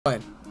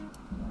One.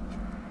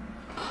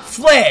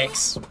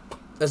 Flags.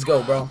 Let's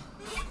go, bro.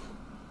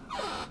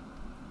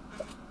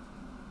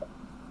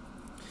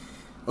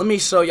 Let me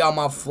show y'all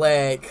my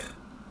flag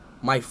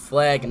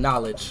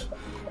knowledge.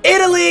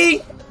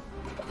 Italy!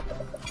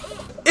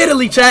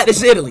 Italy, chat. This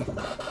is Italy.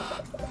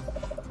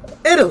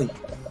 Italy.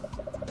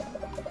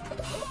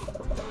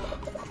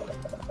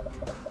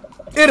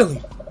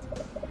 Italy.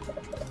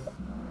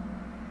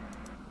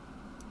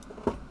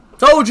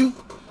 Told you.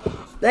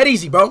 That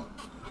easy, bro.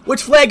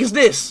 Which flag is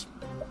this?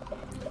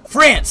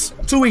 France.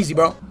 Too easy,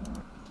 bro.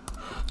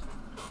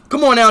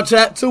 Come on now,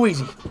 chat. Too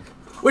easy.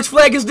 Which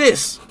flag is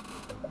this?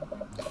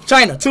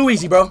 China. Too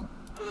easy, bro.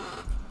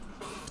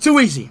 Too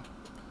easy.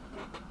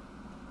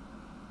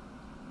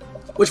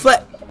 Which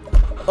flag?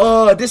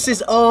 This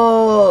is,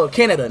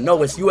 Canada.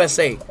 No, it's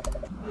USA.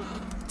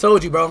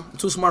 Told you, bro. I'm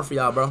too smart for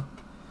y'all, bro.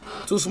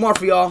 Too smart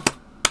for y'all.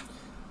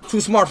 Too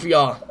smart for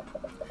y'all.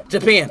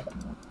 Japan.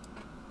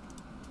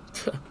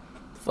 The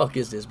fuck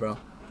is this, bro?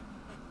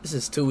 This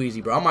is too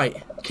easy, bro.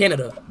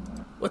 Canada.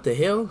 What the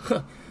hell?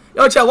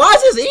 Yo, chat, why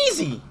is this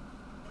easy?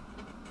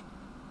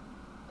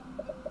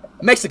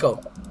 Mexico.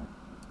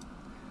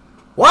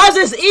 Why is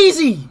this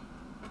easy?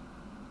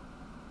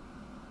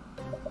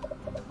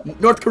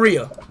 North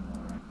Korea.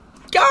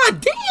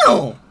 God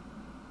damn.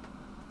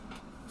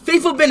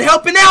 FIFA been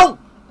helping out.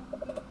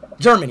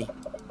 Germany.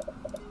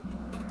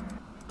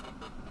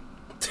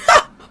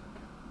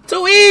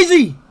 Too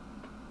easy.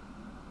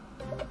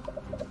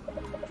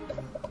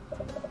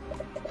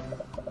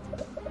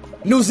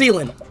 New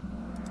Zealand.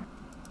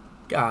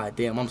 God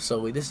damn, I'm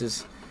so weak.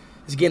 It's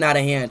getting out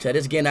of hand, chat.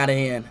 It's getting out of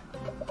hand.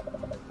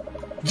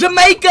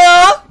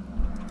 Jamaica!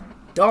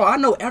 Dog, I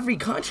know every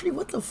country.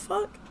 What the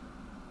fuck?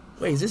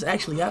 Wait, is this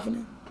actually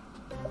happening?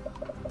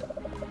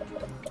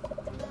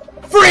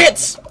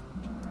 France!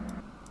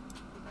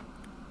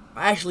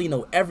 I actually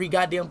know every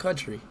goddamn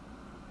country.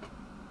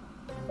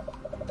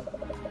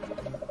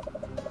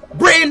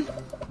 Britain!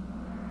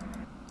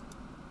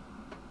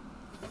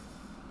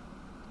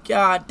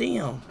 God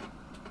damn.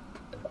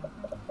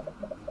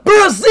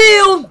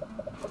 Brazil!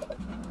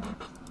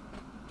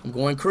 I'm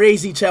going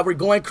crazy, chat. We're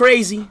going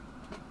crazy.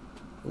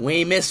 We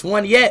ain't missed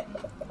one yet.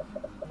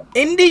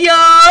 India!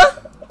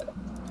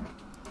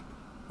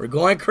 We're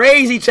going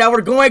crazy, chat.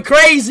 We're going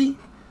crazy.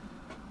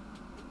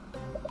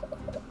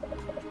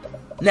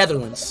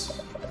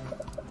 Netherlands.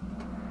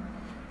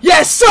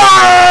 Yes,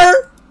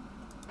 sir!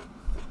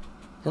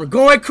 We're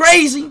going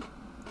crazy.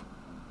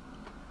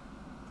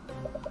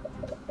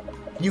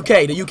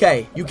 UK, the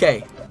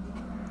UK.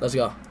 Let's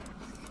go.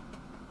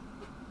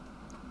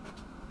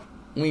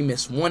 We ain't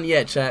missed one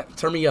yet, chat.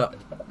 Turn me up.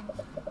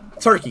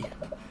 Turkey.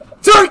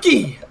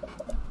 Turkey!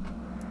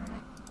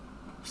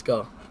 Let's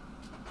go.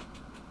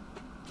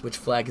 Which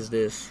flag is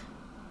this?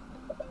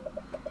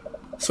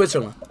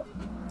 Switzerland.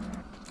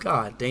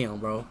 God damn,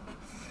 bro.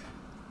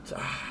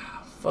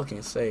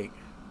 Fucking sake.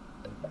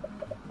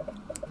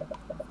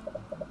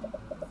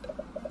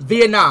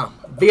 Vietnam.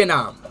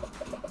 Vietnam.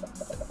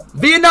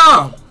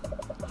 Vietnam.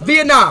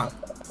 Vietnam.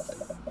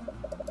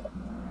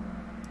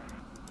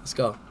 Let's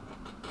go.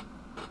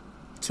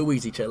 Too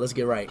easy, chat. Let's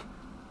get right.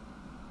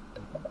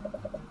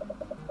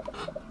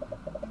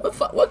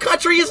 What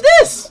country is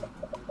this?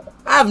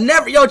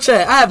 Yo,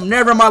 chat, I have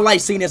never in my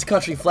life seen this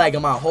country flag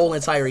in my whole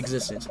entire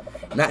existence.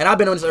 And I've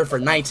been on this earth for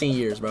 19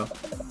 years, bro.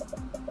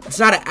 It's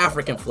not an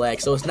African flag,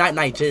 so it's not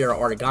Nigeria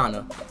or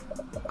Ghana.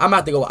 I'm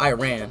about to go with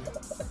Iran.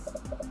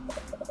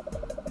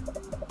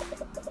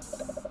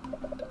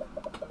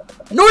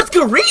 North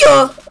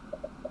Korea?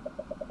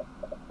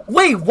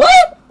 Wait,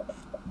 what?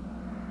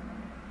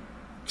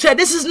 Chat,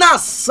 this is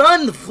not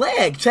Sun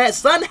flag, chat.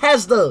 Sun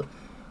has the...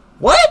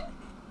 What?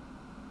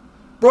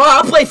 Bro,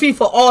 I play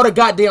FIFA all the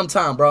goddamn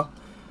time, bro.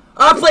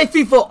 I play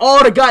FIFA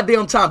all the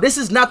goddamn time. This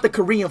is not the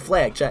Korean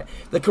flag, chat.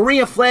 The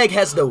Korean flag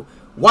has the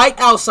white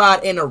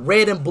outside and a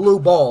red and blue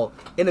ball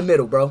in the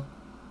middle, bro.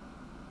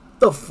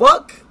 The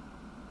fuck?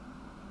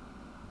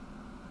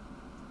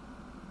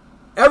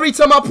 Every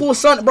time I pull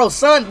Sun, bro,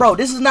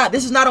 this is not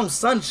on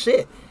Sun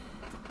shit.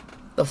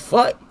 The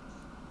fuck?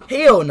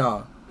 Hell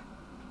no.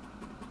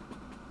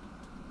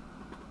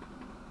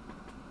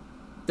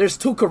 There's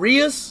two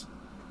Koreas?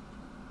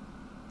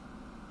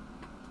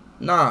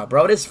 Nah,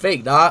 bro, this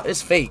fake, dog.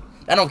 It's fake.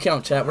 That don't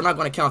count, chat. We're not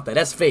gonna count that.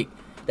 That's fake.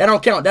 That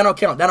don't count. That don't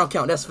count. That don't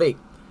count. That's fake.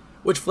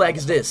 Which flag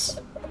is this?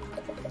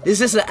 Is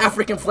this an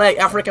African flag?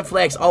 African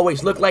flags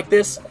always look like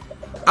this.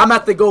 I'm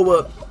about to go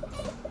with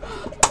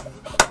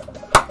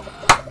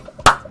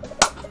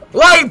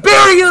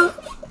Liberia.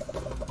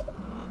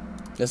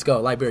 Let's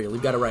go, Liberia. We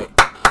got it right.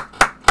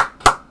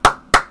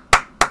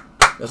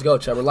 Let's go,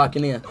 chat. We're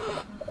locking in.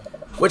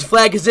 Which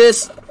flag is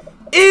this?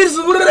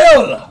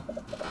 Israel.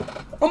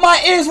 For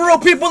my Israel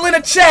people in the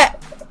chat.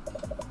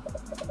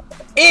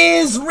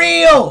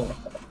 Israel.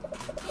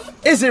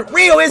 Is it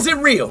real? Is it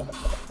real?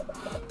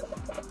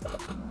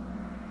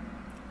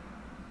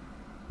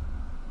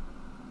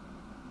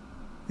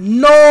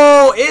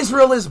 No,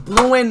 Israel is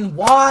blue and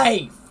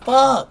white.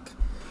 Fuck.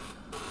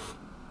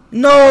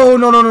 No.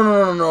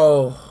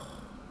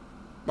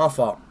 My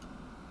fault.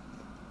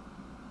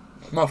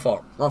 My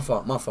fault. My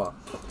fault. My fault.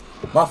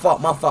 My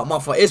fault. My fault. My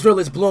fault. Israel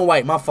is blue and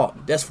white. My fault.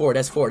 That's 4.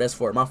 That's 4. That's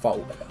 4. My fault.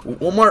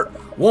 One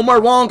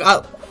more wrong.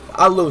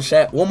 I lose,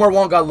 chat. One more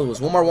wrong. I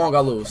lose. One more wrong. I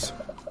lose.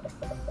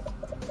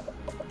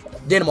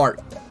 Denmark.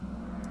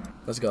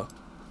 Let's go.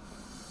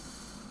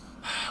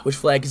 Which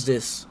flag is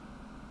this?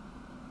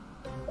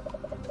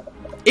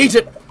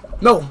 Egypt.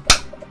 No.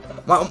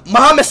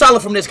 Mohammed Salah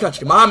from this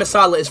country. Mohammed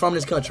Salah is from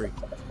this country.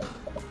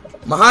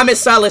 Mohammed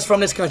Salah is from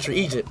this country.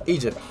 Egypt.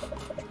 Egypt.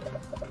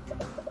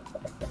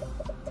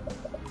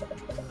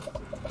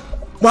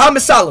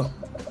 Mohammed Salah.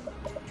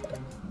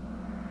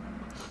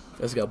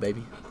 Let's go,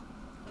 baby.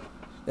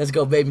 Let's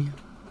go, baby.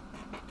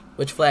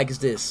 Which flag is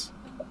this?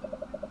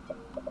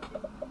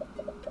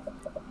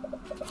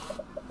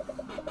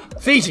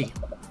 Fiji.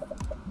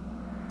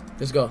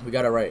 Let's go. We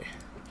got it right.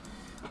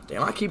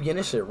 Damn, I keep getting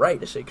this shit right.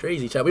 This shit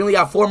crazy, chat. We only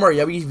got 4 more.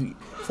 Yeah,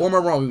 4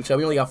 more wrong, chat.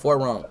 We only got 4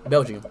 wrong.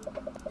 Belgium.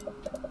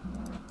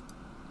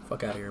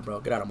 Fuck out of here, bro.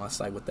 Get out of my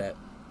sight with that.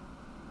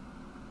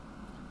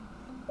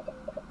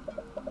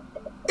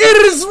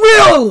 It is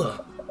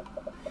real.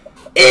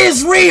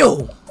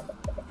 Israel.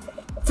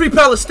 Free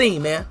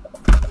Palestine, man.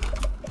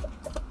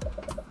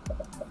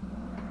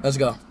 Let's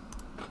go.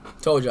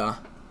 Told y'all.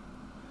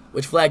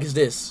 Which flag is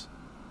this?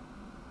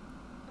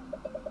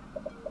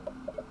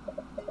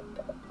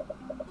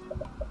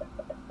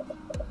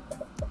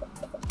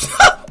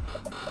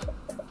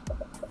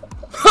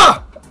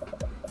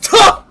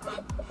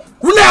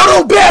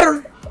 Ronaldo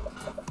better.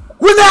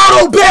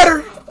 Ronaldo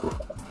better.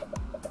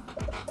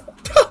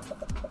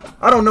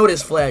 I don't know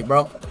this flag,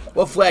 bro.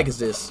 What flag is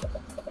this?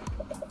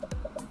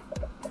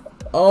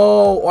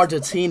 Oh,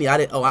 Argentina. I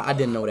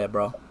didn't know that,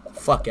 bro.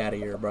 Fuck out of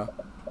here, bro.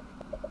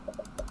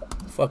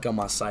 Fuck on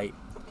my site.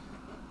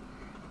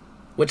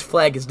 Which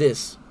flag is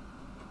this?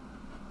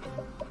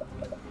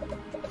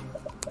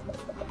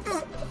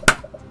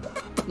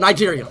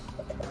 Nigeria.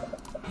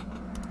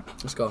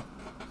 Let's go.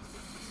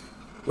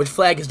 Which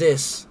flag is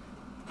this?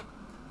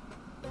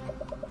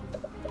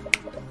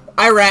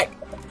 Iraq.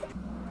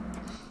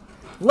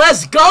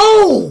 Let's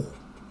go!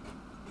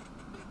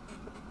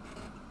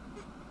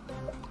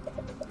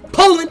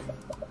 Poland.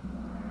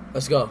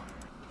 Let's go.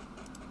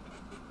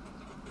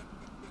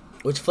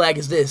 Which flag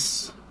is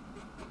this?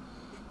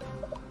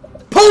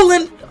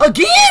 Poland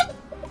again?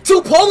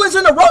 2 Polands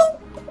in a row?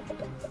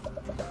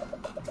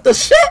 The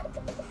shit?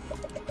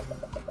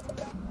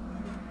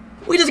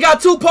 We just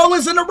got 2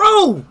 Polands in a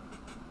row.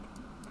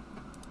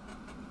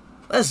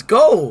 Let's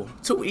go.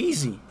 Too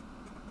easy.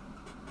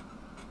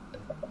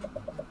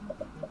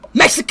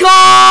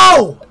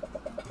 Mexico!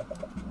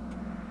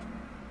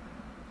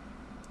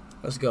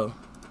 Let's go.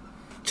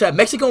 Chat,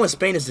 Mexico and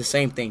Spain is the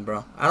same thing,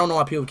 bro. I don't know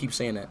why people keep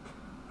saying that.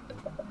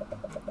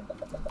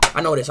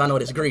 I know this. I know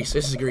this. Greece.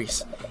 This is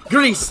Greece.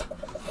 Greece.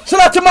 Shout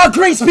out to my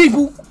Greece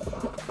people.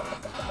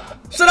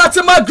 Shout out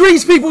to my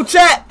Greece people,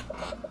 chat.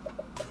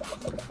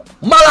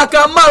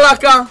 Malaka,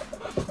 Malaka.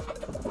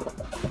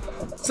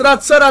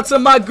 Shout out to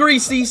my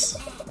Greases.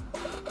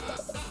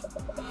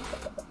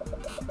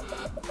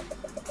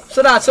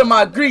 Shout out to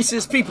my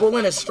Greases people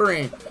in the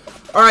stream.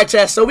 Alright,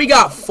 chat. So we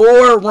got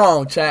 4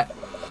 wrong, chat.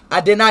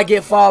 I did not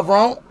get 5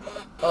 wrong.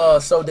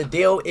 So the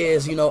deal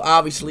is, you know,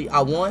 obviously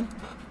I won.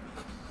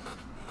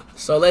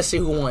 So let's see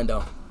who won,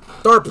 though.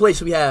 3rd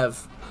place, we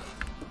have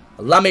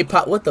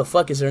what the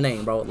fuck is her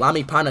name, bro?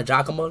 Lami Pana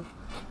Giacomo.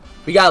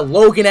 We got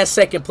Logan at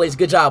 2nd place.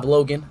 Good job,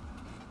 Logan.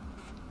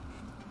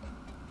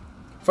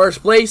 1st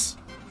place,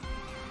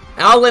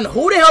 Alan.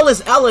 Who the hell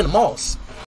is Alan Moss?